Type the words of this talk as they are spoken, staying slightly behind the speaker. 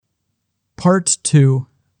Part 2,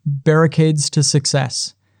 Barricades to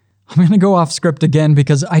Success. I'm going to go off script again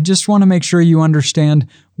because I just want to make sure you understand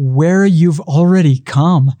where you've already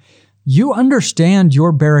come. You understand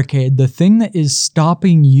your barricade, the thing that is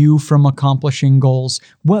stopping you from accomplishing goals,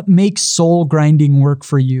 what makes soul grinding work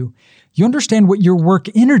for you. You understand what your work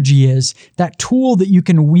energy is, that tool that you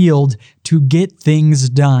can wield to get things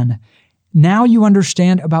done. Now you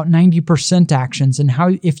understand about 90% actions and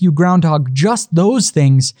how if you groundhog just those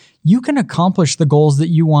things, you can accomplish the goals that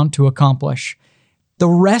you want to accomplish. The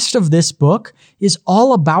rest of this book is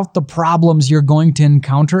all about the problems you're going to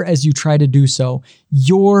encounter as you try to do so,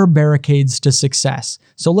 your barricades to success.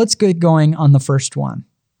 So let's get going on the first one.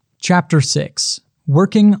 Chapter 6,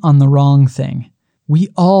 Working on the Wrong Thing. We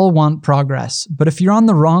all want progress, but if you're on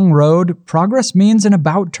the wrong road, progress means an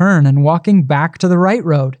about turn and walking back to the right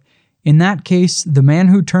road. In that case, the man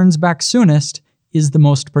who turns back soonest is the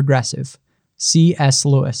most progressive. C.S.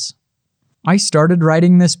 Lewis. I started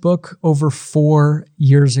writing this book over 4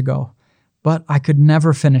 years ago, but I could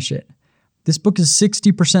never finish it. This book is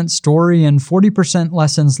 60% story and 40%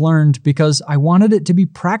 lessons learned because I wanted it to be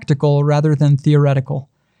practical rather than theoretical.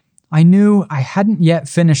 I knew I hadn't yet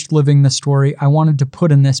finished living the story I wanted to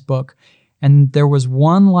put in this book, and there was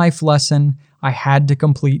one life lesson I had to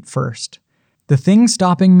complete first. The thing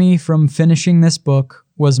stopping me from finishing this book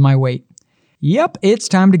was my weight. Yep, it's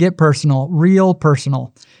time to get personal, real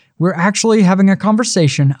personal. We're actually having a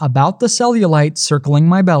conversation about the cellulite circling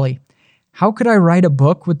my belly. How could I write a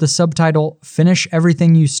book with the subtitle, Finish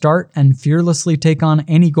Everything You Start and Fearlessly Take on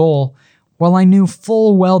Any Goal, while I knew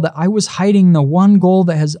full well that I was hiding the one goal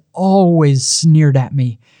that has always sneered at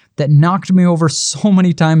me, that knocked me over so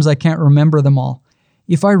many times I can't remember them all?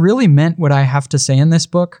 If I really meant what I have to say in this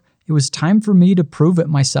book, it was time for me to prove it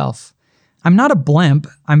myself. I'm not a blimp.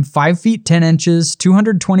 I'm 5 feet 10 inches,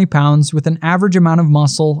 220 pounds, with an average amount of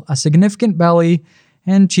muscle, a significant belly,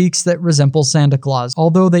 and cheeks that resemble Santa Claus,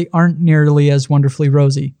 although they aren't nearly as wonderfully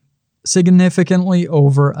rosy. Significantly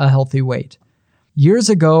over a healthy weight. Years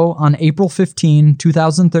ago, on April 15,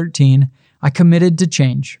 2013, I committed to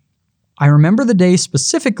change. I remember the day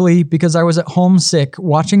specifically because I was at home sick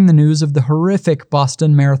watching the news of the horrific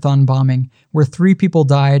Boston Marathon bombing, where 3 people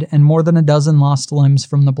died and more than a dozen lost limbs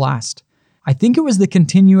from the blast. I think it was the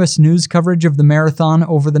continuous news coverage of the marathon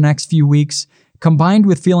over the next few weeks, combined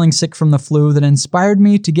with feeling sick from the flu, that inspired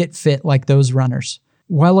me to get fit like those runners.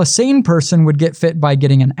 While a sane person would get fit by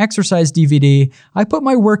getting an exercise DVD, I put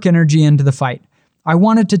my work energy into the fight. I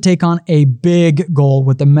wanted to take on a big goal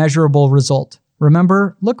with a measurable result.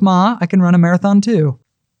 Remember, look ma, I can run a marathon too.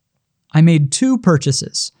 I made 2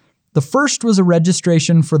 purchases. The first was a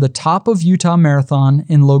registration for the Top of Utah Marathon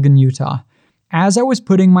in Logan, Utah. As I was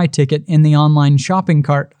putting my ticket in the online shopping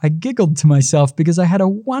cart, I giggled to myself because I had a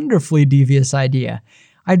wonderfully devious idea.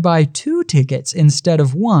 I'd buy 2 tickets instead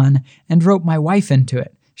of 1 and rope my wife into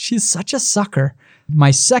it. She's such a sucker. My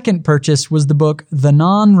second purchase was the book The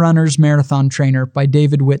Non-Runner's Marathon Trainer by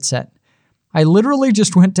David Whitsett. I literally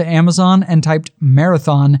just went to Amazon and typed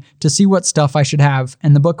marathon to see what stuff I should have,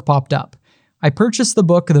 and the book popped up. I purchased the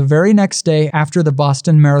book the very next day after the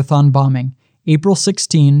Boston Marathon bombing. April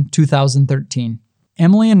 16, 2013.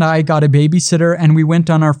 Emily and I got a babysitter and we went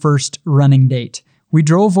on our first running date. We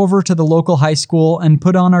drove over to the local high school and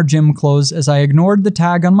put on our gym clothes as I ignored the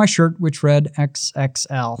tag on my shirt which read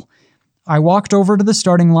XXL. I walked over to the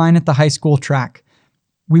starting line at the high school track.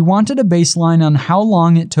 We wanted a baseline on how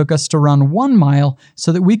long it took us to run 1 mile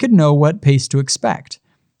so that we could know what pace to expect.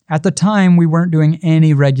 At the time, we weren't doing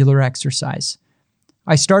any regular exercise.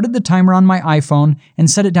 I started the timer on my iPhone and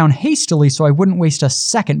set it down hastily so I wouldn't waste a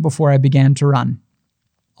second before I began to run.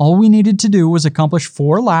 All we needed to do was accomplish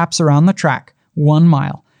 4 laps around the track, 1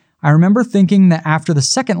 mile. I remember thinking that after the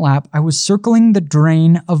second lap, I was circling the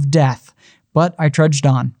drain of death, but I trudged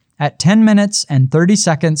on. At 10 minutes and 30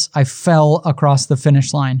 seconds, I fell across the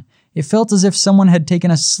finish line. It felt as if someone had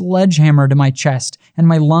taken a sledgehammer to my chest and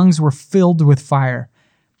my lungs were filled with fire.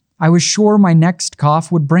 I was sure my next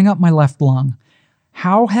cough would bring up my left lung.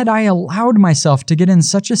 How had I allowed myself to get in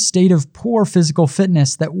such a state of poor physical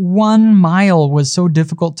fitness that 1 mile was so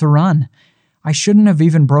difficult to run? I shouldn't have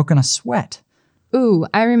even broken a sweat. Ooh,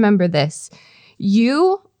 I remember this.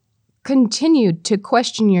 You continued to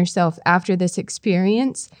question yourself after this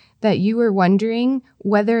experience, that you were wondering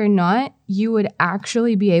whether or not you would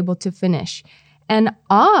actually be able to finish. And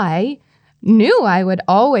I knew I would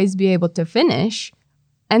always be able to finish.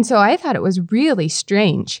 And so I thought it was really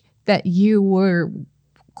strange that you were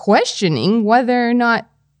questioning whether or not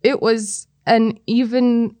it was an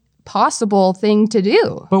even possible thing to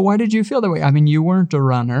do. But why did you feel that way? I mean, you weren't a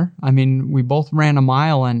runner. I mean, we both ran a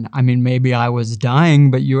mile, and I mean, maybe I was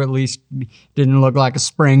dying, but you at least didn't look like a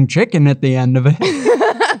spring chicken at the end of it.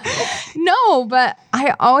 No, but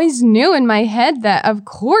I always knew in my head that, of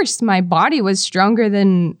course, my body was stronger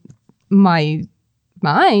than my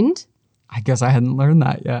mind. I guess I hadn't learned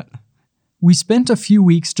that yet. We spent a few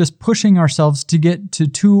weeks just pushing ourselves to get to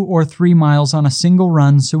 2 or 3 miles on a single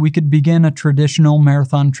run so we could begin a traditional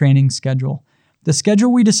marathon training schedule. The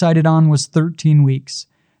schedule we decided on was 13 weeks.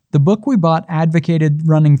 The book we bought advocated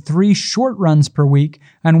running 3 short runs per week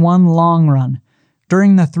and 1 long run.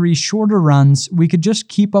 During the 3 shorter runs, we could just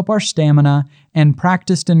keep up our stamina and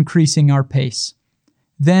practiced increasing our pace.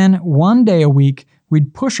 Then, 1 day a week,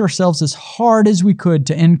 we'd push ourselves as hard as we could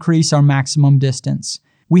to increase our maximum distance.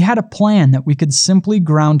 We had a plan that we could simply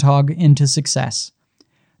groundhog into success.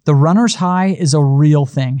 The runner's high is a real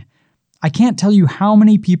thing. I can't tell you how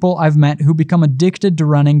many people I've met who become addicted to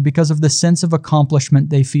running because of the sense of accomplishment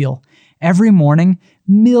they feel. Every morning,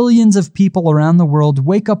 millions of people around the world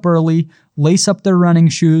wake up early, lace up their running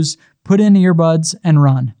shoes, put in earbuds, and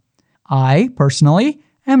run. I, personally,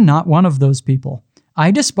 am not one of those people.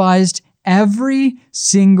 I despised every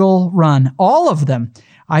single run, all of them.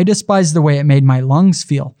 I despised the way it made my lungs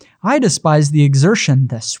feel. I despised the exertion,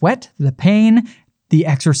 the sweat, the pain, the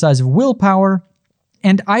exercise of willpower.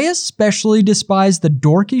 And I especially despised the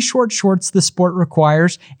dorky short shorts the sport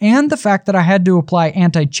requires and the fact that I had to apply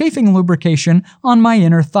anti-chafing lubrication on my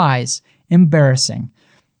inner thighs. Embarrassing.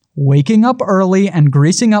 Waking up early and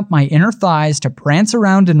greasing up my inner thighs to prance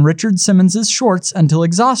around in Richard Simmons' shorts until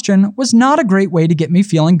exhaustion was not a great way to get me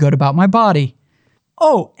feeling good about my body.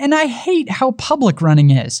 Oh, and I hate how public running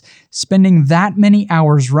is. Spending that many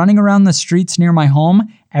hours running around the streets near my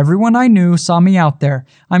home, everyone I knew saw me out there.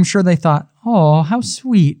 I'm sure they thought, oh, how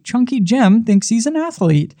sweet, Chunky Jim thinks he's an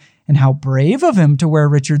athlete, and how brave of him to wear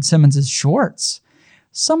Richard Simmons' shorts.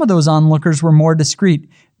 Some of those onlookers were more discreet.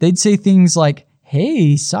 They'd say things like,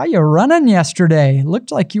 hey, saw you running yesterday.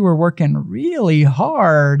 Looked like you were working really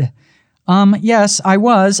hard. Yes, I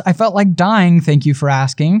was. I felt like dying, thank you for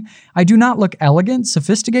asking. I do not look elegant,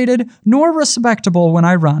 sophisticated, nor respectable when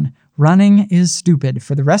I run. Running is stupid.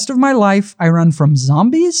 For the rest of my life, I run from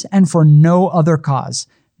zombies and for no other cause.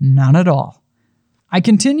 None at all. I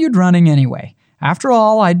continued running anyway. After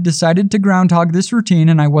all, I'd decided to groundhog this routine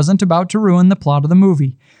and I wasn't about to ruin the plot of the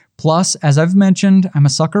movie. Plus, as I've mentioned, I'm a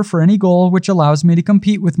sucker for any goal which allows me to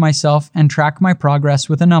compete with myself and track my progress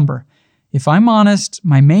with a number. If I'm honest,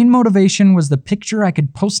 my main motivation was the picture I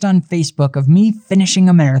could post on Facebook of me finishing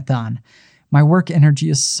a marathon. My work energy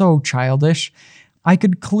is so childish. I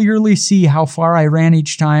could clearly see how far I ran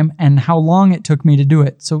each time and how long it took me to do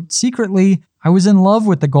it, so secretly, I was in love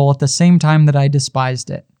with the goal at the same time that I despised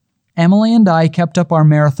it. Emily and I kept up our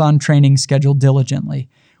marathon training schedule diligently.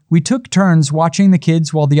 We took turns watching the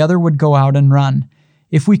kids while the other would go out and run.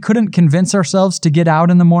 If we couldn't convince ourselves to get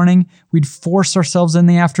out in the morning, we'd force ourselves in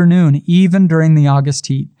the afternoon, even during the August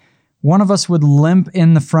heat. One of us would limp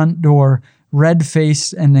in the front door,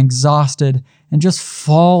 red-faced and exhausted, and just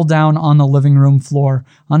fall down on the living room floor,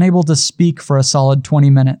 unable to speak for a solid 20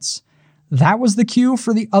 minutes. That was the cue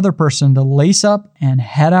for the other person to lace up and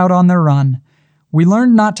head out on their run. We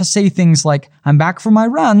learned not to say things like, I'm back from my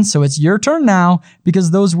run, so it's your turn now,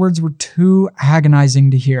 because those words were too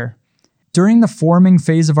agonizing to hear. During the forming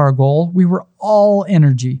phase of our goal, we were all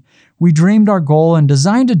energy. We dreamed our goal and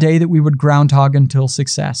designed a day that we would groundhog until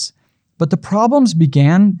success. But the problems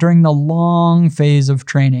began during the long phase of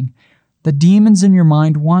training. The demons in your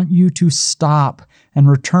mind want you to stop and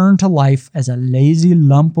return to life as a lazy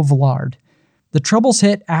lump of lard. The troubles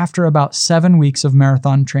hit after about 7 weeks of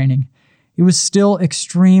marathon training. It was still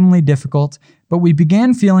extremely difficult, but we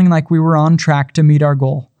began feeling like we were on track to meet our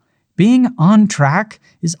goal. Being on track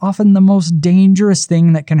is often the most dangerous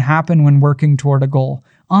thing that can happen when working toward a goal.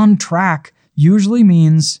 On track usually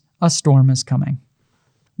means a storm is coming.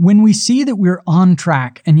 When we see that we're on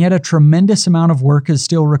track and yet a tremendous amount of work is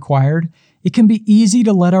still required, it can be easy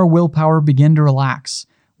to let our willpower begin to relax.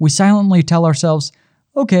 We silently tell ourselves,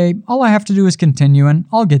 okay, all I have to do is continue and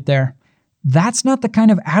I'll get there. That's not the kind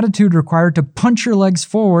of attitude required to punch your legs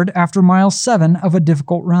forward after mile 7 of a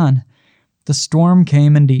difficult run. The storm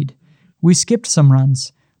came indeed. We skipped some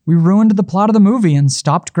runs. We ruined the plot of the movie and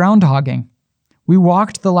stopped groundhogging. We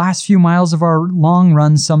walked the last few miles of our long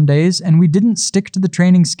runs some days, and we didn't stick to the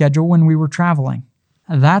training schedule when we were traveling.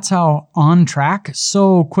 That's how on track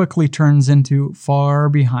so quickly turns into far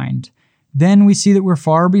behind. Then we see that we're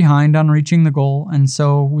far behind on reaching the goal, and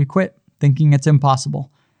so we quit, thinking it's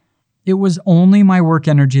impossible. It was only my work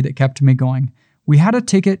energy that kept me going. We had a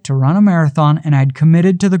ticket to run a marathon and I'd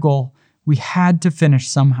committed to the goal. We had to finish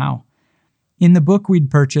somehow. In the book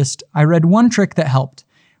we'd purchased, I read one trick that helped.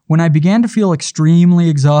 When I began to feel extremely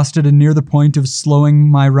exhausted and near the point of slowing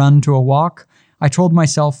my run to a walk, I told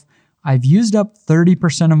myself, I've used up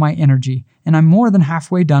 30% of my energy and I'm more than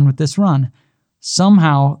halfway done with this run.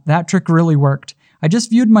 Somehow, that trick really worked. I just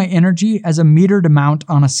viewed my energy as a metered amount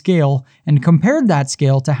on a scale and compared that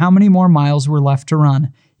scale to how many more miles were left to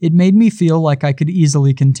run. It made me feel like I could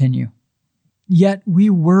easily continue. Yet, we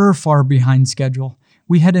were far behind schedule.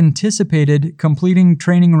 We had anticipated completing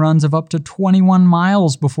training runs of up to 21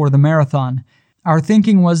 miles before the marathon. Our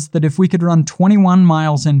thinking was that if we could run 21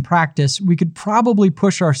 miles in practice, we could probably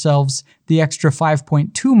push ourselves the extra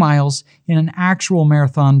 5.2 miles in an actual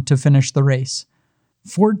marathon to finish the race.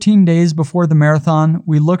 14 days before the marathon,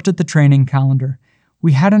 we looked at the training calendar.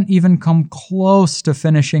 We hadn't even come close to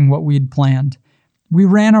finishing what we'd planned. We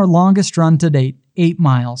ran our longest run to date, 8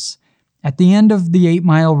 miles. At the end of the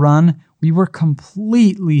 8-mile run, we were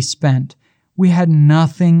completely spent. We had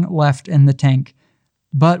nothing left in the tank.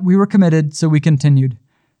 But we were committed, so we continued.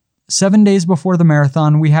 7 days before the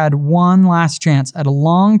marathon, we had one last chance at a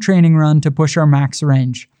long training run to push our max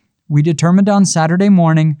range. We determined on Saturday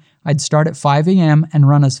morning I'd start at 5 a.m. and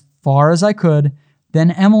run as far as I could,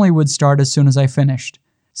 then Emily would start as soon as I finished.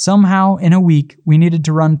 Somehow, in a week, we needed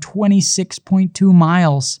to run 26.2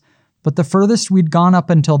 miles, but the furthest we'd gone up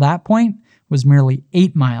until that point was merely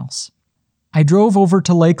 8 miles. I drove over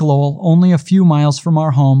to Lake Lowell, only a few miles from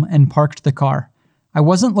our home, and parked the car. I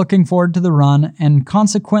wasn't looking forward to the run and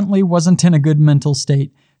consequently wasn't in a good mental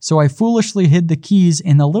state, so I foolishly hid the keys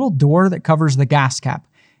in the little door that covers the gas cap.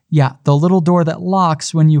 Yeah, the little door that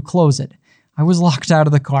locks when you close it. I was locked out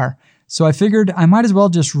of the car, so I figured I might as well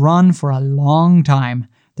just run for a long time.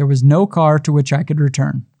 There was no car to which I could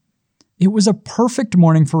return. It was a perfect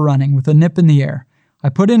morning for running with a nip in the air. I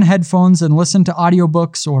put in headphones and listened to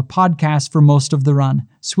audiobooks or podcasts for most of the run,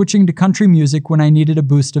 switching to country music when I needed a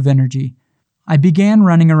boost of energy. I began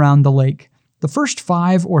running around the lake. The first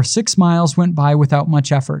 5 or 6 miles went by without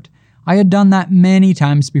much effort. I had done that many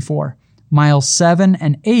times before. Miles 7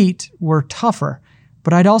 and 8 were tougher,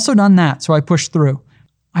 but I'd also done that, so I pushed through.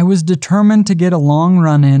 I was determined to get a long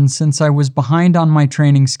run in since I was behind on my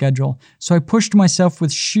training schedule, so I pushed myself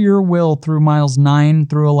with sheer will through miles 9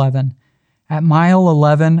 through 11. At mile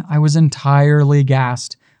 11, I was entirely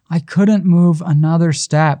gassed. I couldn't move another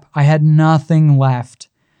step. I had nothing left.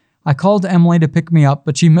 I called Emily to pick me up,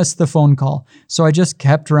 but she missed the phone call, so I just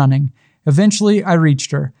kept running. Eventually, I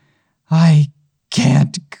reached her. I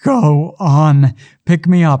can't go on. Pick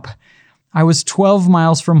me up. I was 12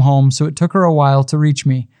 miles from home, so it took her a while to reach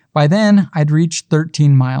me. By then, I'd reached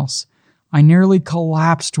 13 miles. I nearly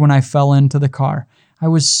collapsed when I fell into the car. I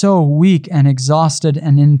was so weak and exhausted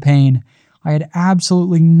and in pain. I had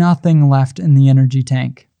absolutely nothing left in the energy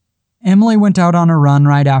tank. Emily went out on a run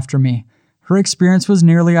right after me. Her experience was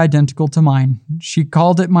nearly identical to mine. She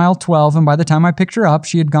called at mile 12, and by the time I picked her up,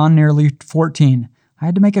 she had gone nearly 14. I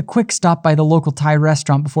had to make a quick stop by the local Thai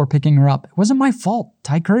restaurant before picking her up. It wasn't my fault.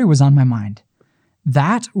 Thai curry was on my mind.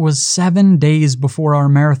 That was 7 days before our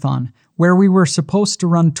marathon, where we were supposed to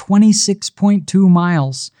run 26.2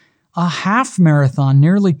 miles. A half marathon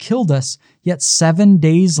nearly killed us, yet 7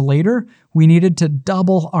 days later, we needed to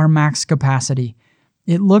double our max capacity.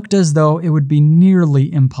 It looked as though it would be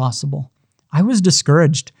nearly impossible. I was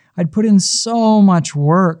discouraged. I'd put in so much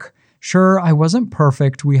work. Sure, I wasn't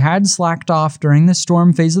perfect. We had slacked off during the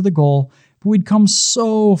storm phase of the goal, but we'd come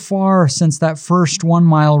so far since that first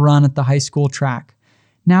 1-mile run at the high school track.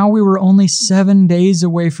 Now we were only 7 days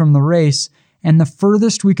away from the race, and the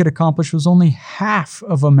furthest we could accomplish was only half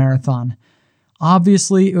of a marathon.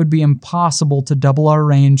 Obviously, it would be impossible to double our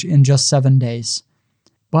range in just 7 days.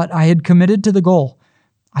 But I had committed to the goal.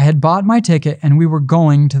 I had bought my ticket, and we were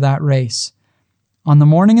going to that race. On the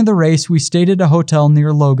morning of the race, we stayed at a hotel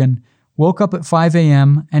near Logan, woke up at 5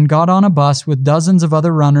 a.m., and got on a bus with dozens of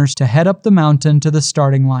other runners to head up the mountain to the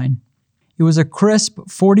starting line. It was a crisp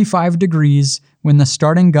 45 degrees when the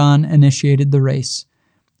starting gun initiated the race.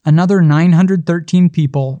 Another 913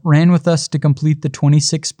 people ran with us to complete the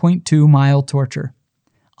 26.2-mile torture.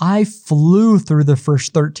 I flew through the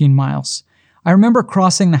first 13 miles. I remember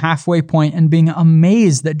crossing the halfway point and being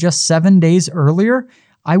amazed that just 7 days earlier,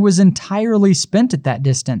 I was entirely spent at that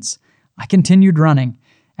distance. I continued running.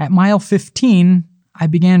 At mile 15, I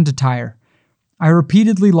began to tire. I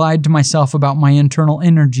repeatedly lied to myself about my internal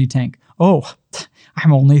energy tank. Oh,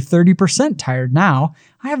 I'm only 30% tired now.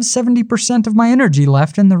 I have 70% of my energy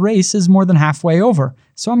left and the race is more than halfway over,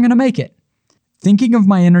 so I'm going to make it. Thinking of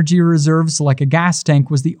my energy reserves like a gas tank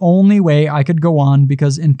was the only way I could go on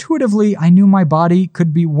because intuitively I knew my body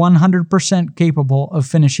could be 100% capable of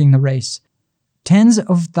finishing the race. Tens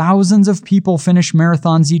of thousands of people finish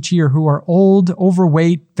marathons each year who are old,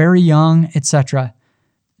 overweight, very young, etc.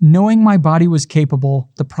 Knowing my body was capable,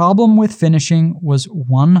 the problem with finishing was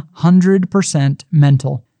 100%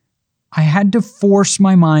 mental. I had to force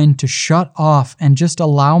my mind to shut off and just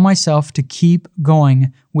allow myself to keep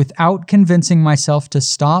going without convincing myself to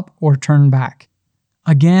stop or turn back.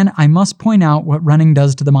 Again, I must point out what running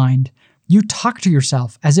does to the mind. You talk to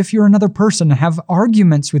yourself as if you're another person and have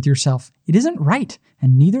arguments with yourself. It isn't right,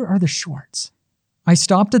 and neither are the shorts. I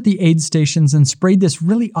stopped at the aid stations and sprayed this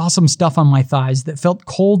really awesome stuff on my thighs that felt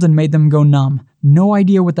cold and made them go numb. No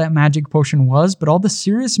idea what that magic potion was, but all the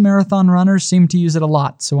serious marathon runners seemed to use it a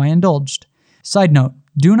lot, so I indulged. Side note,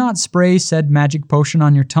 do not spray said magic potion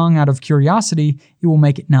on your tongue out of curiosity, it will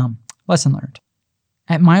make it numb. Lesson learned.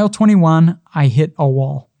 At mile 21, I hit a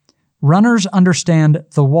wall. Runners understand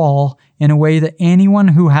the wall in a way that anyone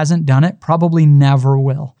who hasn't done it probably never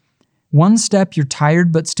will. One step, you're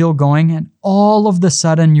tired but still going, and all of the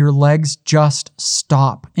sudden your legs just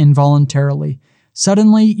stop involuntarily.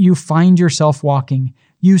 Suddenly, you find yourself walking.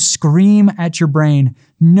 You scream at your brain,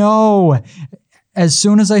 "No!" As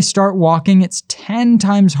soon as I start walking, it's 10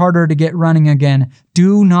 times harder to get running again.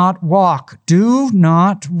 Do not walk. Do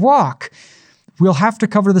not walk. We'll have to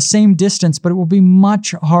cover the same distance, but it will be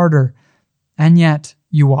much harder. And yet,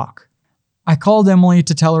 you walk. I called Emily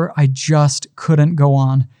to tell her I just couldn't go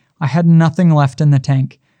on. I had nothing left in the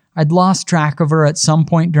tank. I'd lost track of her at some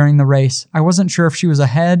point during the race. I wasn't sure if she was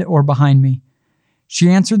ahead or behind me.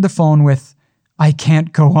 She answered the phone with, "I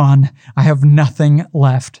can't go on. I have nothing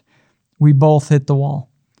left." We both hit the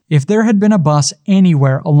wall. If there had been a bus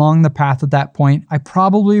anywhere along the path at that point, I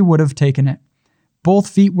probably would have taken it. Both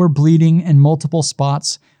feet were bleeding in multiple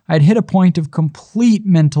spots. I'd hit a point of complete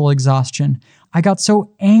mental exhaustion. I got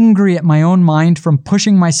so angry at my own mind from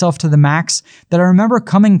pushing myself to the max that I remember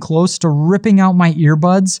coming close to ripping out my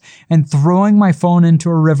earbuds and throwing my phone into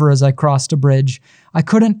a river as I crossed a bridge. I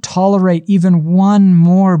couldn't tolerate even one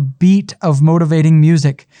more beat of motivating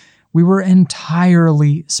music. We were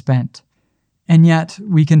entirely spent. And yet,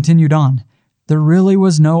 we continued on. There really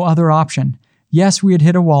was no other option. Yes, we had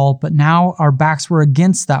hit a wall, but now our backs were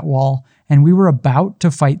against that wall, and we were about to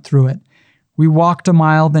fight through it. We walked a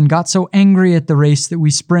mile, then got so angry at the race that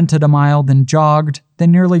we sprinted a mile, then jogged,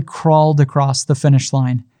 then nearly crawled across the finish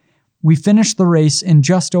line. We finished the race in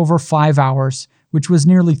just over 5 hours, which was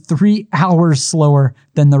nearly 3 hours slower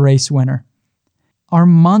than the race winner. Our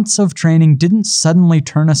months of training didn't suddenly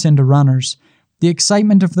turn us into runners. The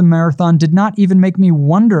excitement of the marathon did not even make me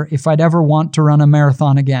wonder if I'd ever want to run a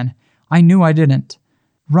marathon again. I knew I didn't.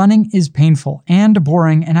 Running is painful and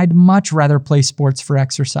boring, and I'd much rather play sports for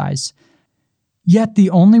exercise. Yet the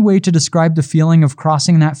only way to describe the feeling of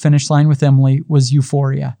crossing that finish line with Emily was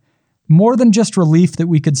euphoria. More than just relief that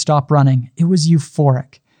we could stop running, it was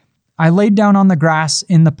euphoric. I laid down on the grass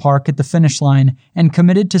in the park at the finish line and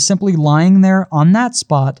committed to simply lying there on that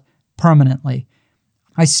spot permanently.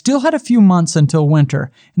 I still had a few months until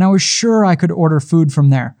winter, and I was sure I could order food from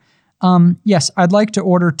there. Yes, I'd like to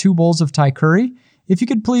order 2 bowls of Thai curry. If you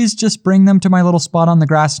could please just bring them to my little spot on the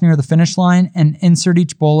grass near the finish line and insert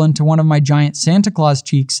each bowl into one of my giant Santa Claus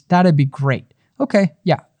cheeks, that'd be great. Okay,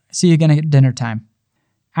 yeah, see you again at dinner time.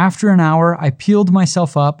 After an hour, I peeled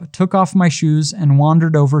myself up, took off my shoes, and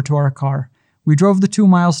wandered over to our car. We drove the 2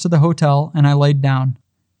 miles to the hotel, and I laid down.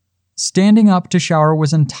 Standing up to shower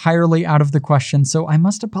was entirely out of the question, so I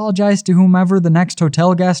must apologize to whomever the next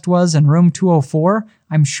hotel guest was in room 204.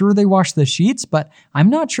 I'm sure they washed the sheets, but I'm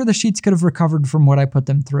not sure the sheets could have recovered from what I put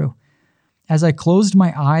them through. As I closed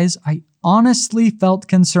my eyes, I honestly felt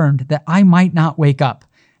concerned that I might not wake up.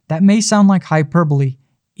 That may sound like hyperbole.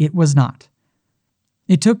 It was not.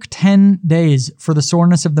 It took 10 days for the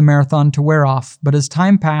soreness of the marathon to wear off, but as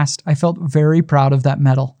time passed, I felt very proud of that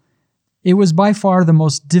medal. It was by far the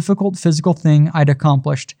most difficult physical thing I'd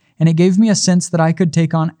accomplished, and it gave me a sense that I could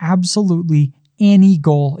take on absolutely any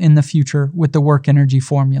goal in the future with the work energy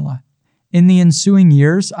formula. In the ensuing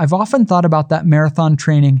years, I've often thought about that marathon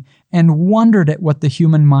training and wondered at what the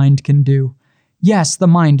human mind can do. Yes, the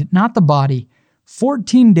mind, not the body.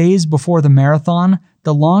 14 days before the marathon,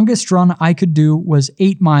 the longest run I could do was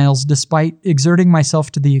 8 miles despite exerting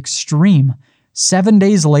myself to the extreme. 7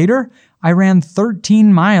 days later, I ran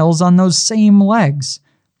 13 miles on those same legs.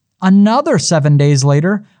 Another 7 days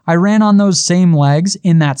later, I ran on those same legs,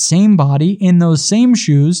 in that same body, in those same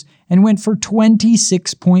shoes, and went for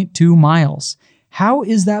 26.2 miles. How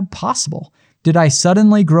is that possible? Did I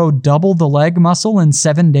suddenly grow double the leg muscle in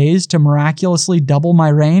 7 days to miraculously double my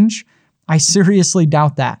range? I seriously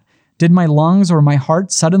doubt that. Did my lungs or my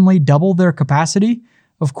heart suddenly double their capacity?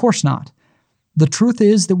 Of course not. The truth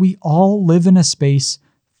is that we all live in a space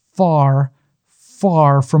far,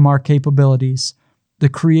 far from our capabilities. The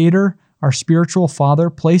Creator, our spiritual Father,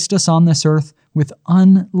 placed us on this earth with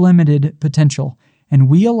unlimited potential, and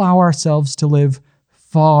we allow ourselves to live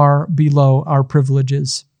far below our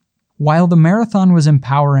privileges. While the marathon was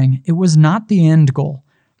empowering, it was not the end goal.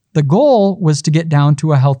 The goal was to get down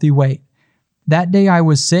to a healthy weight. That day I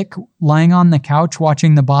was sick, lying on the couch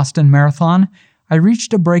watching the Boston Marathon, I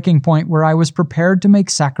reached a breaking point where I was prepared to make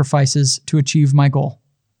sacrifices to achieve my goal.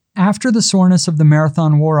 After the soreness of the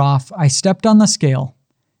marathon wore off, I stepped on the scale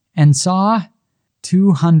and saw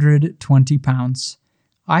 220 pounds.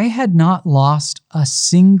 I had not lost a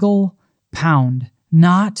single pound,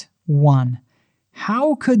 not one.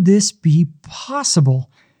 How could this be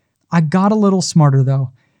possible? I got a little smarter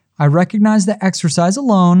though. I recognized that exercise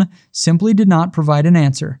alone simply did not provide an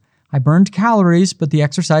answer. I burned calories, but the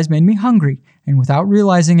exercise made me hungry, and without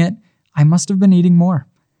realizing it, I must have been eating more.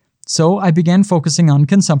 So I began focusing on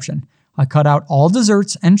consumption. I cut out all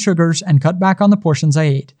desserts and sugars and cut back on the portions I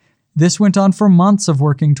ate. This went on for months of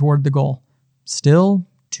working toward the goal. Still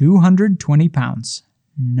 220 pounds.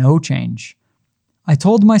 No change. I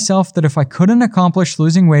told myself that if I couldn't accomplish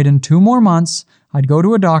losing weight in 2 more months, I'd go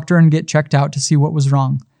to a doctor and get checked out to see what was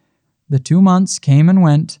wrong. The 2 months came and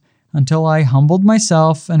went until I humbled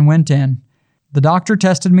myself and went in. The doctor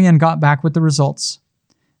tested me and got back with the results.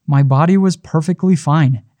 My body was perfectly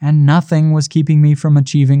fine, and nothing was keeping me from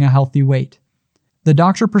achieving a healthy weight. The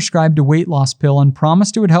doctor prescribed a weight loss pill and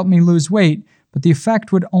promised it would help me lose weight, but the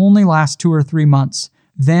effect would only last 2 or 3 months.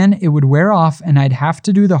 Then it would wear off and I'd have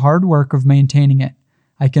to do the hard work of maintaining it.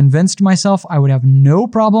 I convinced myself I would have no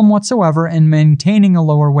problem whatsoever in maintaining a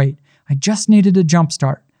lower weight. I just needed a jump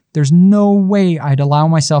start. There's no way I'd allow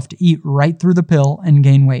myself to eat right through the pill and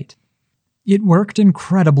gain weight. It worked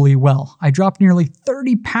incredibly well. I dropped nearly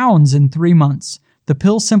 30 pounds in 3 months. The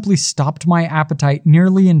pill simply stopped my appetite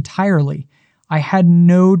nearly entirely. I had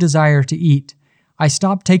no desire to eat. I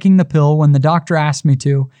stopped taking the pill when the doctor asked me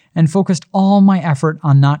to and focused all my effort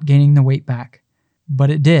on not gaining the weight back.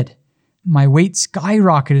 But it did. My weight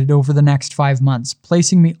skyrocketed over the next 5 months,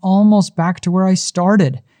 placing me almost back to where I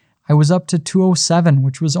started. I was up to 207,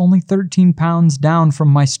 which was only 13 pounds down from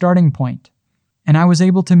my starting point. And I was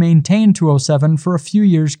able to maintain 207 for a few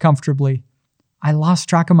years comfortably. I lost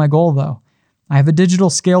track of my goal though. I have a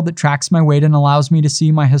digital scale that tracks my weight and allows me to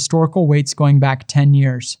see my historical weights going back 10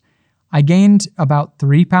 years. I gained about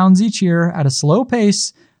 3 pounds each year at a slow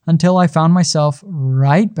pace until I found myself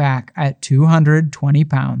right back at 220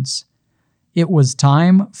 pounds. It was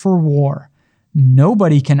time for war.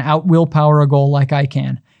 Nobody can out-willpower a goal like I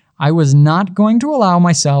can. I was not going to allow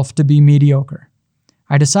myself to be mediocre.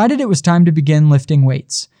 I decided it was time to begin lifting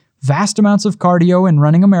weights. Vast amounts of cardio and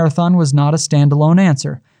running a marathon was not a standalone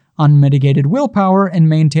answer. Unmitigated willpower and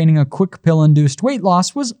maintaining a quick pill-induced weight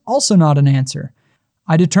loss was also not an answer.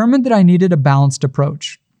 I determined that I needed a balanced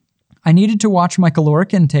approach. I needed to watch my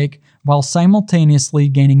caloric intake while simultaneously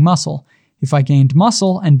gaining muscle. If I gained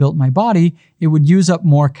muscle and built my body, it would use up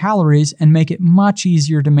more calories and make it much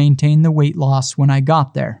easier to maintain the weight loss when I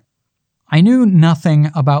got there. I knew nothing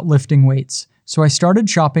about lifting weights, so I started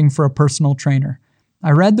shopping for a personal trainer.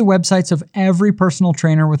 I read the websites of every personal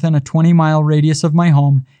trainer within a 20-mile radius of my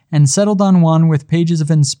home and settled on one with pages of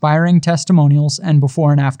inspiring testimonials and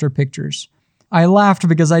before and after pictures. I laughed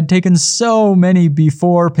because I'd taken so many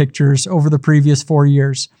before pictures over the previous 4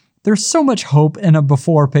 years. There's so much hope in a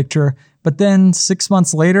before picture, but then 6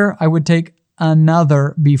 months later, I would take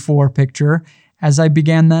another before picture as I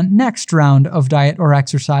began the next round of diet or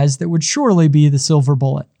exercise that would surely be the silver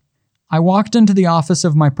bullet. I walked into the office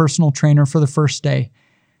of my personal trainer for the first day.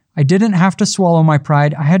 I didn't have to swallow my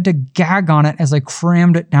pride. I had to gag on it as I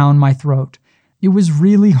crammed it down my throat. It was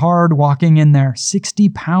really hard walking in there, 60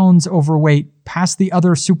 pounds overweight, past the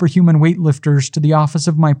other superhuman weightlifters to the office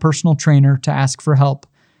of my personal trainer to ask for help.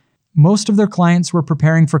 Most of their clients were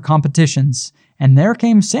preparing for competitions, and there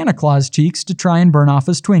came Santa Claus cheeks to try and burn off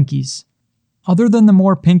his Twinkies. Other than the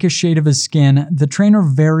more pinkish shade of his skin, the trainer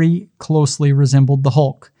very closely resembled the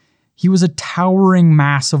Hulk. He was a towering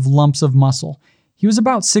mass of lumps of muscle. He was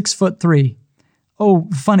about 6'3". Oh,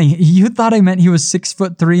 funny, you thought I meant he was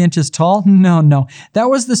 6'3" tall? No.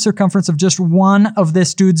 That was the circumference of just one of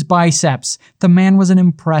this dude's biceps. The man was an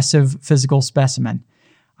impressive physical specimen.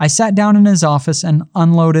 I sat down in his office and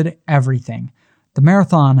unloaded everything. The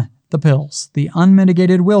marathon, the pills, the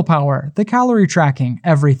unmitigated willpower, the calorie tracking,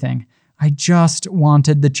 everything. I just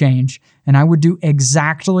wanted the change, and I would do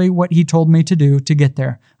exactly what he told me to do to get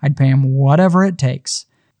there. I'd pay him whatever it takes.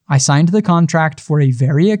 I signed the contract for a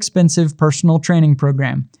very expensive personal training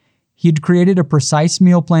program. He'd created a precise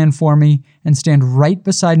meal plan for me and stand right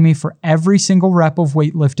beside me for every single rep of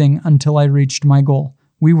weightlifting until I reached my goal.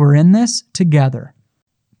 We were in this together.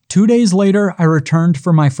 2 days later, I returned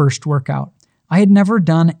for my first workout. I had never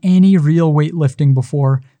done any real weightlifting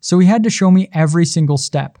before, so he had to show me every single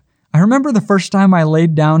step. I remember the first time I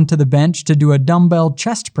laid down to the bench to do a dumbbell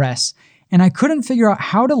chest press, and I couldn't figure out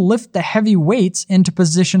how to lift the heavy weights into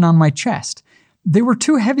position on my chest. They were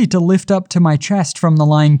too heavy to lift up to my chest from the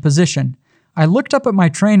lying position. I looked up at my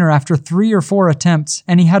trainer after 3 or 4 attempts,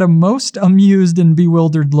 and he had a most amused and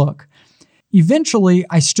bewildered look. Eventually,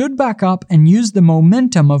 I stood back up and used the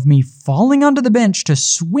momentum of me falling onto the bench to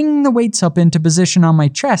swing the weights up into position on my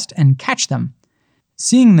chest and catch them.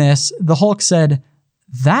 Seeing this, the Hulk said,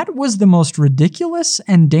 "That was the most ridiculous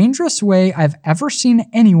and dangerous way I've ever seen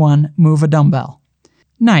anyone move a dumbbell."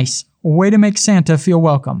 Nice. Way to make Santa feel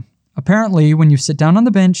welcome. Apparently, when you sit down on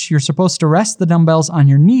the bench, you're supposed to rest the dumbbells on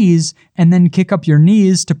your knees and then kick up your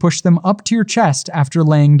knees to push them up to your chest after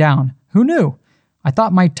laying down. Who knew? I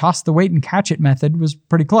thought my toss the weight and catch it method was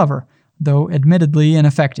pretty clever, though admittedly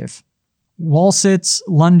ineffective. Wall sits,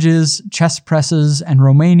 lunges, chest presses, and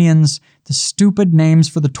Romanians, the stupid names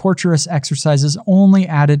for the torturous exercises, only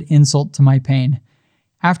added insult to my pain.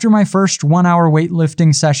 After my first 1-hour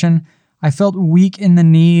weightlifting session, I felt weak in the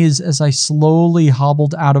knees as I slowly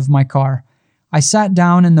hobbled out of my car. I sat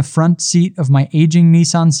down in the front seat of my aging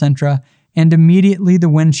Nissan Sentra, and immediately the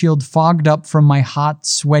windshield fogged up from my hot,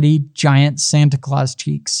 sweaty, giant Santa Claus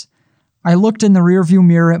cheeks. I looked in the rearview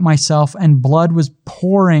mirror at myself and blood was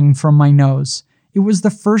pouring from my nose. It was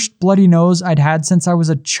the first bloody nose I'd had since I was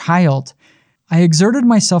a child. I exerted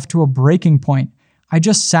myself to a breaking point. I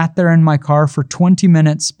just sat there in my car for 20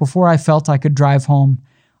 minutes before I felt I could drive home.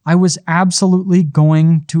 I was absolutely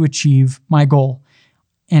going to achieve my goal,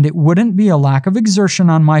 and it wouldn't be a lack of exertion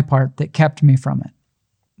on my part that kept me from it.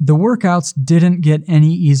 The workouts didn't get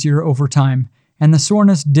any easier over time, and the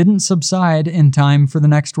soreness didn't subside in time for the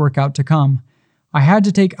next workout to come. I had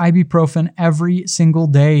to take ibuprofen every single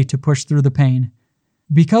day to push through the pain.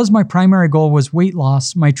 Because my primary goal was weight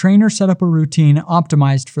loss, my trainer set up a routine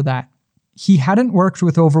optimized for that. He hadn't worked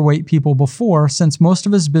with overweight people before since most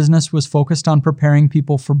of his business was focused on preparing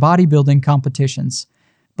people for bodybuilding competitions,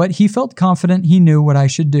 but he felt confident he knew what I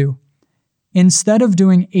should do. Instead of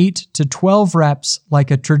doing 8 to 12 reps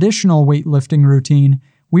like a traditional weightlifting routine,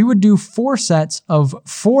 we would do 4 sets of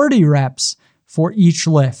 40 reps for each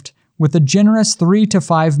lift, with a generous 3 to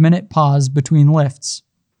 5 minute pause between lifts.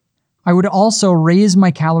 I would also raise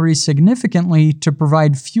my calories significantly to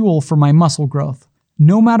provide fuel for my muscle growth.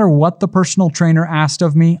 No matter what the personal trainer asked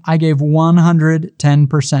of me, I gave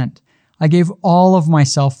 110%. I gave all of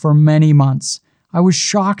myself for many months. I was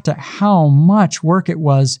shocked at how much work it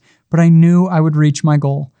was, but I knew I would reach my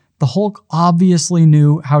goal. The Hulk obviously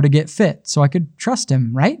knew how to get fit, so I could trust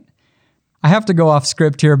him, right? I have to go off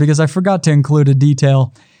script here because I forgot to include a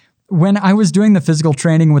detail. When I was doing the physical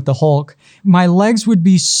training with the Hulk, my legs would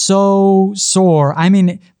be so sore. I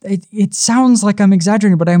mean, it sounds like I'm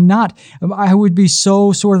exaggerating, but I'm not. I would be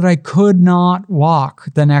so sore that I could not walk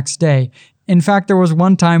the next day. In fact, there was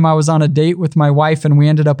one time I was on a date with my wife and we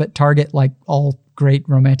ended up at Target, like all great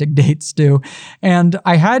romantic dates do. And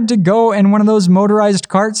I had to go in one of those motorized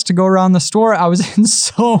carts to go around the store. I was in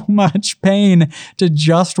so much pain to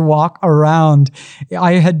just walk around.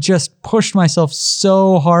 I had just pushed myself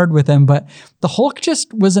so hard with him, but the Hulk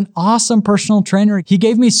just was an awesome personal trainer. He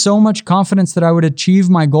gave me so much confidence that I would achieve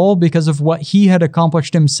my goal because of what he had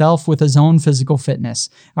accomplished himself with his own physical fitness.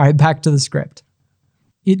 All right, back to the script.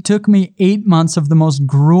 It took me 8 months of the most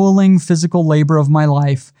grueling physical labor of my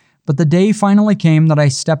life, but the day finally came that I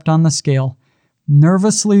stepped on the scale,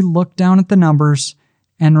 nervously looked down at the numbers,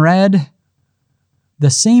 and read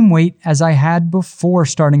the same weight as I had before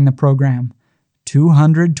starting the program,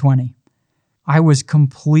 220. I was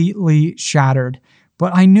completely shattered,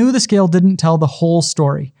 but I knew the scale didn't tell the whole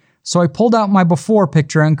story, so I pulled out my before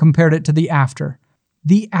picture and compared it to the after.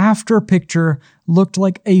 The after picture looked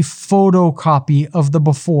like a photocopy of the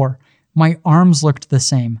before. My arms looked the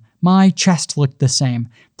same. My chest looked the same.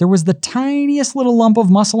 There was the tiniest little lump of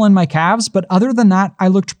muscle in my calves, but other than that, I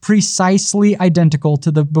looked precisely identical to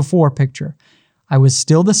the before picture. I was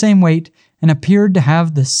still the same weight and appeared to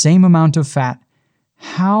have the same amount of fat.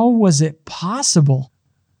 How was it possible?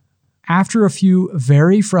 After a few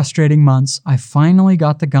very frustrating months, I finally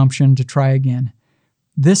got the gumption to try again.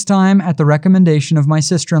 This time, at the recommendation of my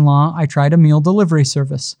sister-in-law, I tried a meal delivery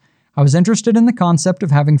service. I was interested in the concept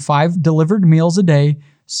of having 5 delivered meals a day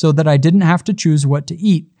so that I didn't have to choose what to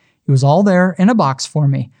eat. It was all there in a box for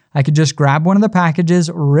me. I could just grab one of the packages,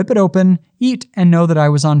 rip it open, eat, and know that I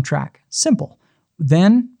was on track. Simple.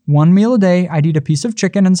 Then, 1 meal a day, I'd eat a piece of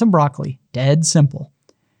chicken and some broccoli. Dead simple.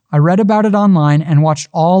 I read about it online and watched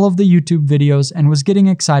all of the YouTube videos and was getting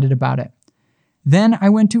excited about it. Then I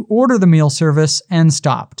went to order the meal service and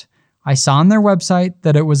stopped. I saw on their website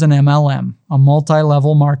that it was an MLM, a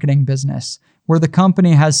multi-level marketing business, where the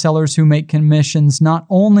company has sellers who make commissions not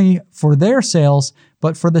only for their sales,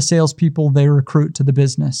 but for the salespeople they recruit to the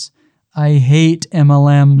business. I hate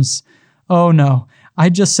MLMs. Oh no, I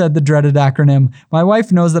just said the dreaded acronym. My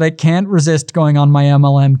wife knows that I can't resist going on my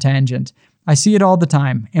MLM tangent. I see it all the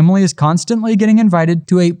time. Emily is constantly getting invited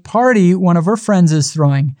to a party one of her friends is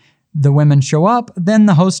throwing. The women show up, then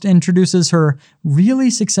the host introduces her really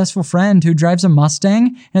successful friend who drives a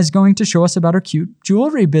Mustang and is going to show us about her cute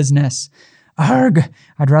jewelry business. Arg,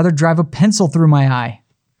 I'd rather drive a pencil through my eye.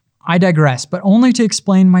 I digress, but only to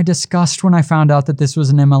explain my disgust when I found out that this was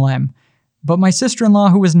an MLM. But my sister-in-law,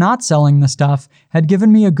 who was not selling the stuff, had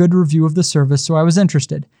given me a good review of the service, so I was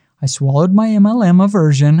interested. I swallowed my MLM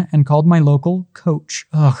aversion and called my local coach.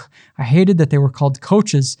 Ugh, I hated that they were called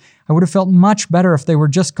coaches. I would have felt much better if they were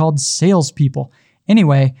just called salespeople.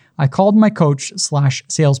 Anyway, I called my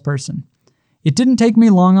coach/salesperson. It didn't take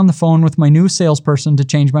me long on the phone with my new salesperson to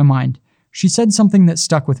change my mind. She said something that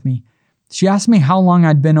stuck with me. She asked me how long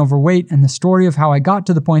I'd been overweight and the story of how I got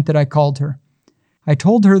to the point that I called her. I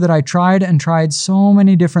told her that I tried so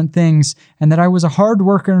many different things and that I was a hard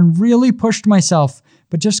worker and really pushed myself,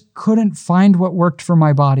 but just couldn't find what worked for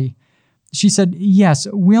my body. She said, yes,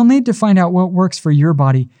 we'll need to find out what works for your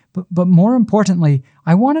body, but more importantly,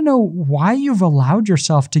 I want to know why you've allowed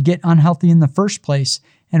yourself to get unhealthy in the first place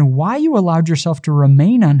and why you allowed yourself to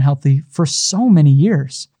remain unhealthy for so many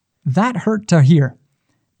years. That hurt to hear,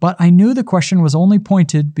 but I knew the question was only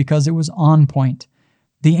pointed because it was on point.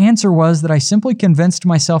 The answer was that I simply convinced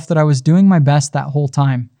myself that I was doing my best that whole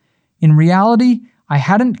time. In reality, I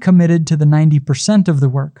hadn't committed to the 90% of the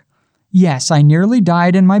work. Yes, I nearly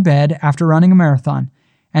died in my bed after running a marathon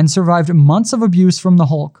and survived months of abuse from the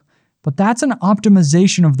Hulk, but that's an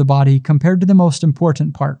optimization of the body compared to the most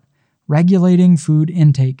important part, regulating food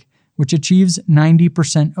intake, which achieves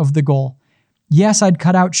 90% of the goal. Yes, I'd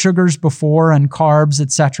cut out sugars before and carbs,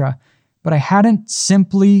 etc., but I hadn't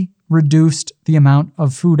simply reduced the amount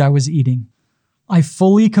of food I was eating. I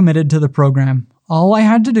fully committed to the program. All I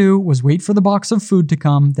had to do was wait for the box of food to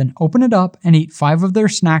come, then open it up and eat 5 of their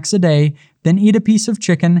snacks a day, then eat a piece of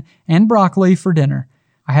chicken and broccoli for dinner.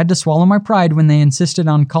 I had to swallow my pride when they insisted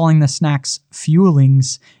on calling the snacks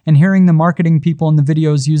fuelings and hearing the marketing people in the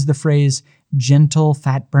videos use the phrase gentle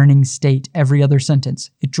fat-burning state every other sentence.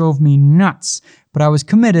 It drove me nuts, but I was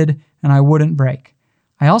committed and I wouldn't break.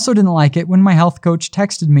 I also didn't like it when my health coach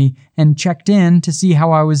texted me and checked in to see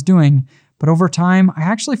how I was doing, but over time, I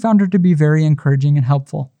actually found her to be very encouraging and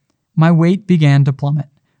helpful. My weight began to plummet.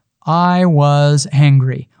 I was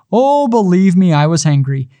hangry. Oh, believe me, I was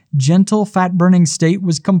hangry. Gentle fat-burning state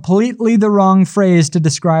was completely the wrong phrase to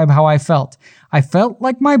describe how I felt. I felt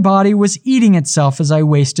like my body was eating itself as I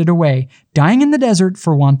wasted away, dying in the desert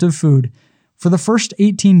for want of food. For the first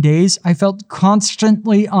 18 days, I felt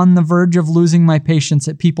constantly on the verge of losing my patience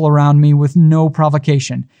at people around me with no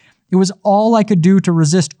provocation. It was all I could do to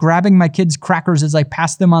resist grabbing my kids' crackers as I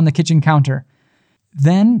passed them on the kitchen counter.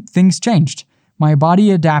 Then things changed. My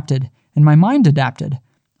body adapted, and my mind adapted.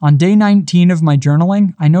 On day 19 of my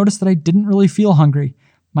journaling, I noticed that I didn't really feel hungry.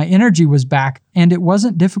 My energy was back, and it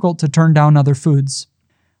wasn't difficult to turn down other foods.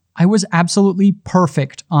 I was absolutely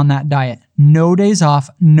perfect on that diet. No days off,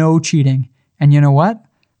 no cheating. And you know what?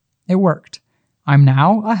 It worked. I'm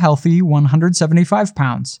now a healthy 175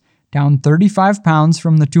 pounds, down 35 pounds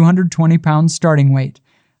from the 220 pound starting weight.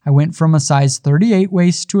 I went from a size 38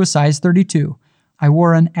 waist to a size 32. I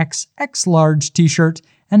wore an XX large t-shirt,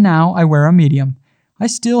 and now I wear a medium. I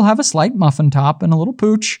still have a slight muffin top and a little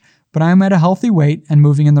pooch, but I am at a healthy weight and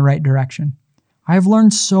moving in the right direction. I have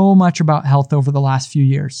learned so much about health over the last few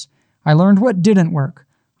years. I learned what didn't work.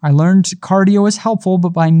 I learned cardio is helpful, but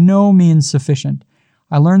by no means sufficient.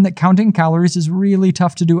 I learned that counting calories is really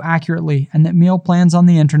tough to do accurately and that meal plans on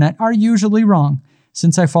the internet are usually wrong,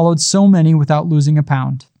 since I followed so many without losing a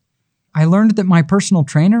pound. I learned that my personal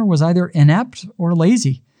trainer was either inept or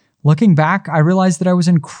lazy. Looking back, I realized that I was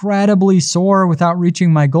incredibly sore without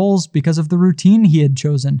reaching my goals because of the routine he had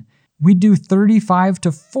chosen. We'd do 35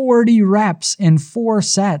 to 40 reps in 4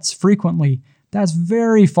 sets frequently. That's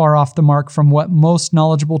very far off the mark from what most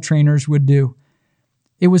knowledgeable trainers would do.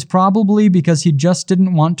 It was probably because he just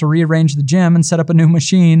didn't want to rearrange the gym and set up a new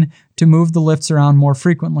machine to move the lifts around more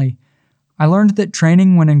frequently. I learned that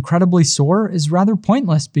training when incredibly sore is rather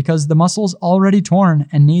pointless because the muscle's already torn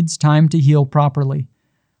and needs time to heal properly.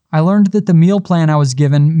 I learned that the meal plan I was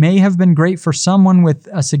given may have been great for someone with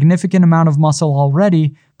a significant amount of muscle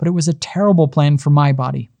already, but it was a terrible plan for my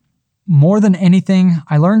body. More than anything,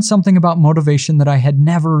 I learned something about motivation that I had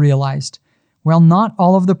never realized. While not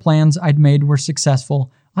all of the plans I'd made were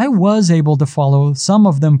successful, I was able to follow some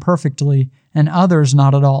of them perfectly and others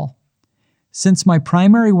not at all. Since my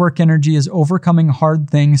primary work energy is overcoming hard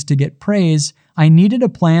things to get praise, I needed a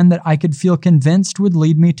plan that I could feel convinced would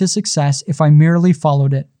lead me to success if I merely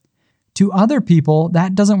followed it. To other people,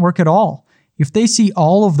 that doesn't work at all. If they see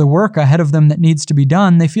all of the work ahead of them that needs to be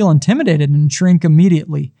done, they feel intimidated and shrink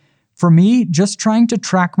immediately. For me, just trying to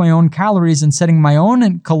track my own calories and setting my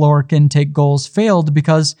own caloric intake goals failed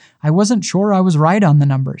because I wasn't sure I was right on the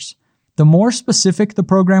numbers. The more specific the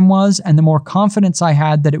program was and the more confidence I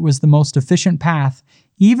had that it was the most efficient path,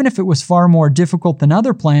 even if it was far more difficult than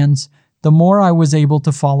other plans, the more I was able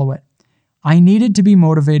to follow it. I needed to be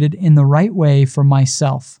motivated in the right way for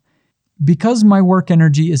myself. Because my work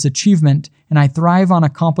energy is achievement and I thrive on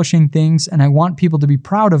accomplishing things and I want people to be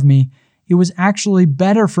proud of me, it was actually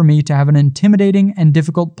better for me to have an intimidating and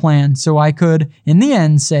difficult plan so I could, in the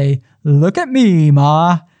end, say, "Look at me,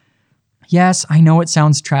 Ma." Yes, I know it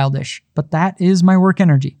sounds childish, but that is my work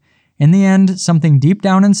energy. In the end, something deep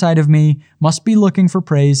down inside of me must be looking for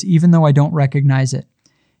praise even though I don't recognize it.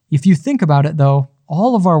 If you think about it though,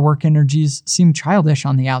 all of our work energies seem childish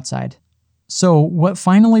on the outside. So what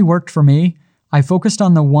finally worked for me, I focused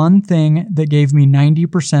on the one thing that gave me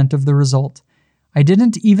 90% of the result. I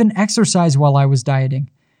didn't even exercise while I was dieting.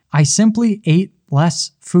 I simply ate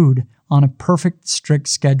less food on a perfect strict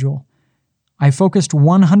schedule. I focused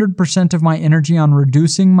 100% of my energy on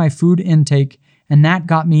reducing my food intake, and that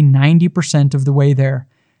got me 90% of the way there.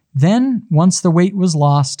 Then, once the weight was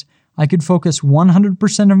lost, I could focus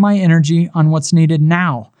 100% of my energy on what's needed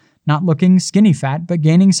now, not looking skinny fat, but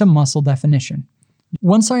gaining some muscle definition.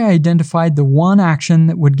 Once I identified the one action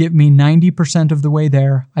that would get me 90% of the way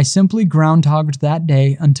there, I simply groundhogged that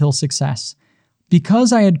day until success.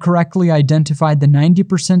 Because I had correctly identified the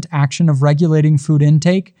 90% action of regulating food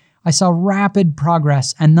intake, I saw rapid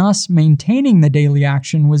progress, and thus maintaining the daily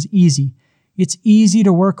action was easy. It's easy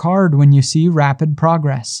to work hard when you see rapid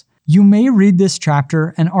progress. You may read this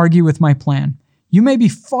chapter and argue with my plan. You may be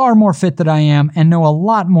far more fit than I am and know a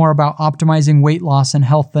lot more about optimizing weight loss and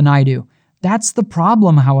health than I do. That's the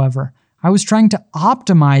problem, however. I was trying to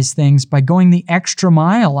optimize things by going the extra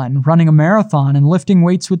mile and running a marathon and lifting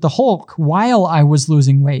weights with the Hulk while I was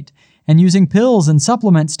losing weight, and using pills and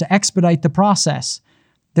supplements to expedite the process.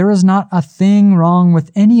 There is not a thing wrong with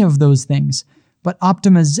any of those things, but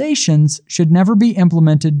optimizations should never be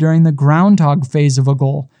implemented during the groundhog phase of a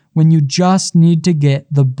goal, when you just need to get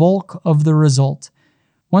the bulk of the result.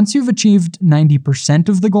 Once you've achieved 90%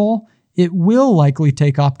 of the goal, it will likely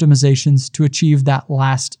take optimizations to achieve that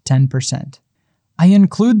last 10%. I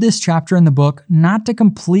include this chapter in the book not to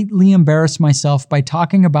completely embarrass myself by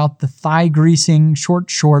talking about the thigh-greasing, short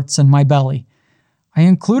shorts, and my belly. I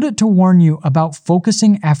include it to warn you about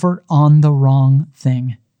focusing effort on the wrong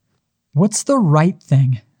thing. What's the right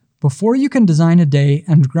thing? Before you can design a day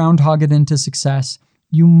and groundhog it into success,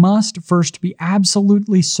 you must first be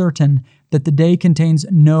absolutely certain that the day contains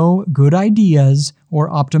no good ideas or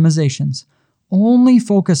optimizations. Only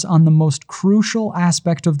focus on the most crucial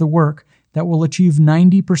aspect of the work that will achieve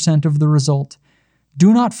 90% of the result.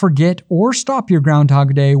 Do not forget or stop your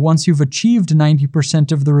Groundhog Day once you've achieved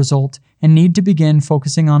 90% of the result and need to begin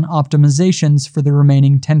focusing on optimizations for the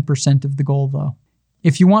remaining 10% of the goal, though.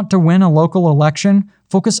 If you want to win a local election,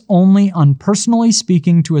 focus only on personally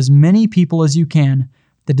speaking to as many people as you can.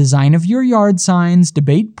 The design of your yard signs,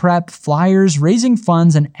 debate prep, flyers, raising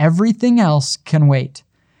funds, and everything else can wait.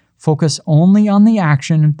 Focus only on the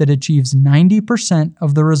action that achieves 90%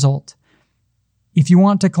 of the result. If you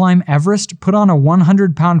want to climb Everest, put on a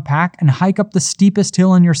 100-pound pack and hike up the steepest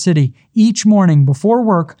hill in your city each morning before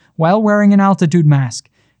work while wearing an altitude mask,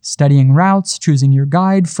 studying routes, choosing your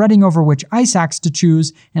guide, fretting over which ice axe to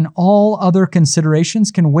choose, and all other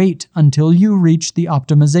considerations can wait until you reach the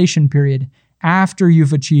optimization period, after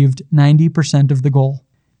you've achieved 90% of the goal.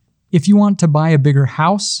 If you want to buy a bigger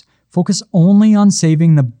house, focus only on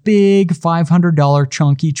saving the big $500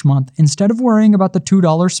 chunk each month instead of worrying about the $2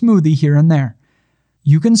 smoothie here and there.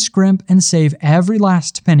 You can scrimp and save every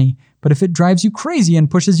last penny, but if it drives you crazy and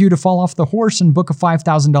pushes you to fall off the horse and book a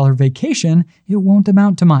 $5,000 vacation, it won't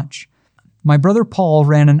amount to much. My brother Paul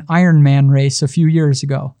ran an Ironman race a few years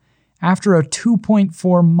ago. After a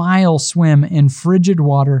 2.4-mile swim in frigid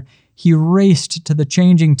water, he raced to the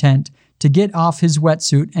changing tent to get off his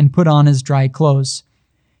wetsuit and put on his dry clothes.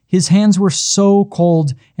 His hands were so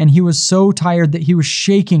cold and he was so tired that he was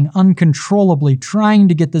shaking uncontrollably, trying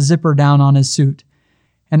to get the zipper down on his suit.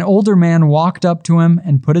 An older man walked up to him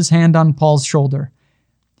and put his hand on Paul's shoulder.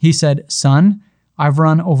 He said, "Son, I've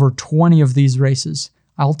run over 20 of these races.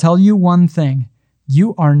 I'll tell you one thing.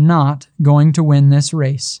 You are not going to win this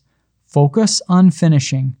race. Focus on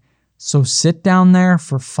finishing. So sit down there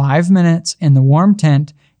for 5 minutes in the warm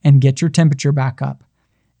tent and get your temperature back up."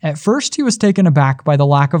 At first, he was taken aback by the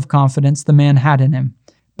lack of confidence the man had in him,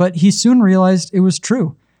 but he soon realized it was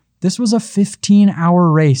true. This was a 15-hour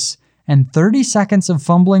race, and 30 seconds of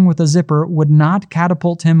fumbling with a zipper would not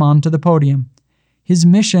catapult him onto the podium. His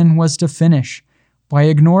mission was to finish. By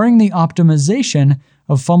ignoring the optimization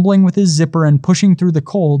of fumbling with his zipper and pushing through the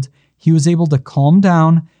cold, he was able to calm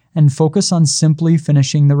down and focus on simply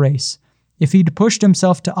finishing the race. If he'd pushed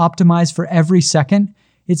himself to optimize for every second,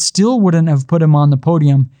 it still wouldn't have put him on the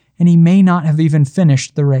podium, and he may not have even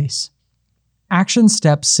finished the race. Action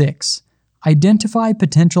step 6. Identify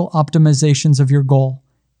potential optimizations of your goal,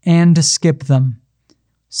 and skip them.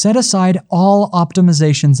 Set aside all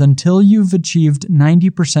optimizations until you've achieved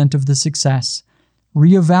 90% of the success.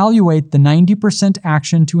 Reevaluate the 90%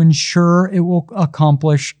 action to ensure it will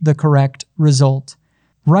accomplish the correct result.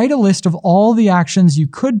 Write a list of all the actions you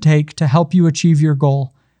could take to help you achieve your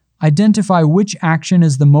goal. Identify which action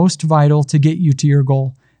is the most vital to get you to your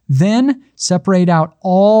goal. Then, separate out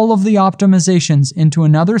all of the optimizations into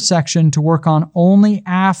another section to work on only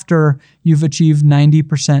after you've achieved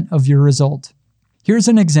 90% of your result. Here's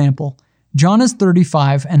an example. John is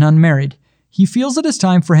 35 and unmarried. He feels it is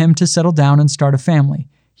time for him to settle down and start a family.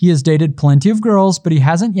 He has dated plenty of girls, but he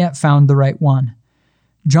hasn't yet found the right one.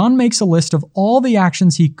 John makes a list of all the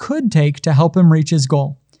actions he could take to help him reach his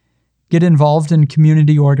goal. Get involved in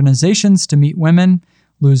community organizations to meet women,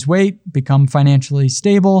 lose weight, become financially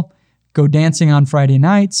stable, go dancing on Friday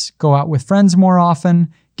nights, go out with friends more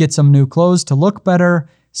often, get some new clothes to look better,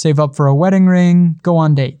 save up for a wedding ring, go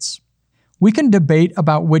on dates. We can debate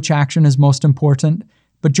about which action is most important,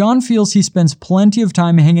 but John feels he spends plenty of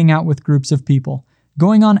time hanging out with groups of people.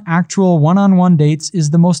 Going on actual one-on-one dates is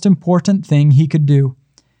the most important thing he could do.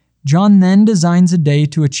 John then designs a day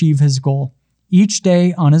to achieve his goal. Each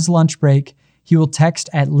day on his lunch break, he will text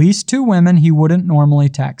at least 2 women he wouldn't normally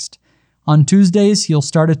text. On Tuesdays, he'll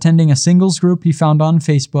start attending a singles group he found on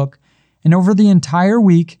Facebook, and over the entire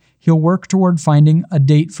week, he'll work toward finding a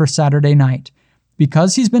date for Saturday night.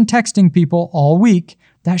 Because he's been texting people all week,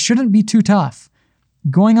 that shouldn't be too tough.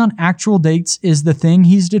 Going on actual dates is the thing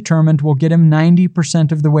he's determined will get him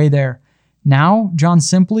 90% of the way there. Now, John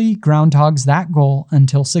simply groundhogs that goal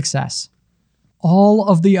until success. All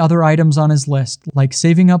of the other items on his list, like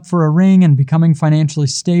saving up for a ring and becoming financially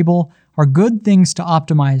stable, are good things to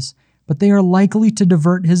optimize, but they are likely to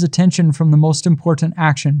divert his attention from the most important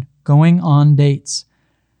action, going on dates.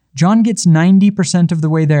 John gets 90% of the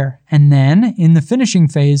way there, and then, in the finishing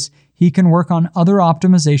phase, he can work on other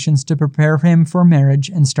optimizations to prepare him for marriage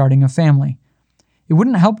and starting a family. It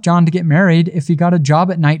wouldn't help John to get married if he got a job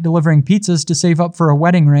at night delivering pizzas to save up for a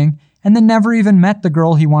wedding ring and then never even met the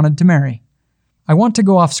girl he wanted to marry. I want to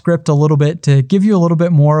go off script a little bit to give you a little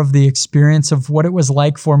bit more of the experience of what it was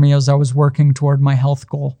like for me as I was working toward my health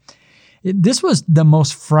goal. This was the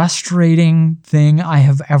most frustrating thing I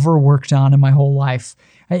have ever worked on in my whole life.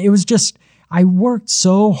 It was just, I worked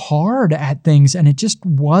so hard at things and it just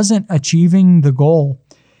wasn't achieving the goal.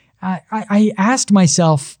 I asked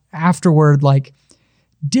myself afterward,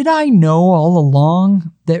 did I know all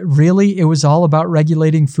along that really it was all about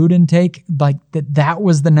regulating food intake, that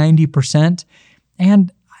was the 90%?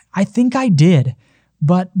 And I think I did.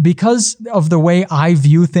 But because of the way I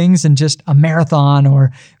view things in just a marathon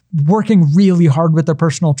or working really hard with a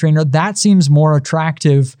personal trainer, that seems more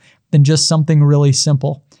attractive than just something really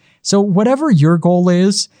simple. So whatever your goal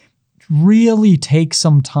is, really take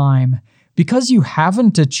some time. Because you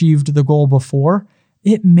haven't achieved the goal before,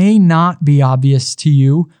 it may not be obvious to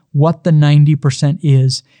you what the 90%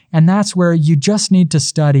 is. And that's where you just need to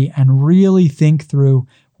study and really think through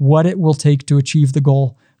what it will take to achieve the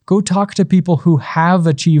goal. Go talk to people who have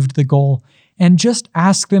achieved the goal and just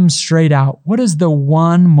ask them straight out, what is the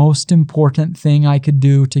one most important thing I could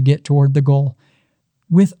do to get toward the goal?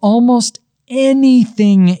 With almost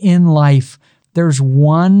anything in life, there's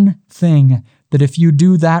one thing that if you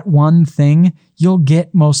do that one thing, you'll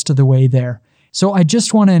get most of the way there. So I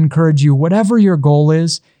just want to encourage you, whatever your goal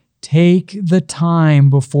is, take the time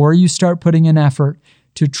before you start putting in effort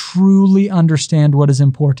to truly understand what is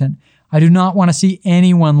important. I do not want to see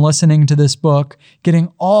anyone listening to this book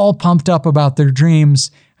getting all pumped up about their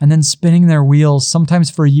dreams and then spinning their wheels, sometimes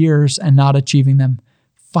for years, and not achieving them.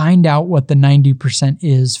 Find out what the 90%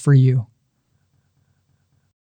 is for you.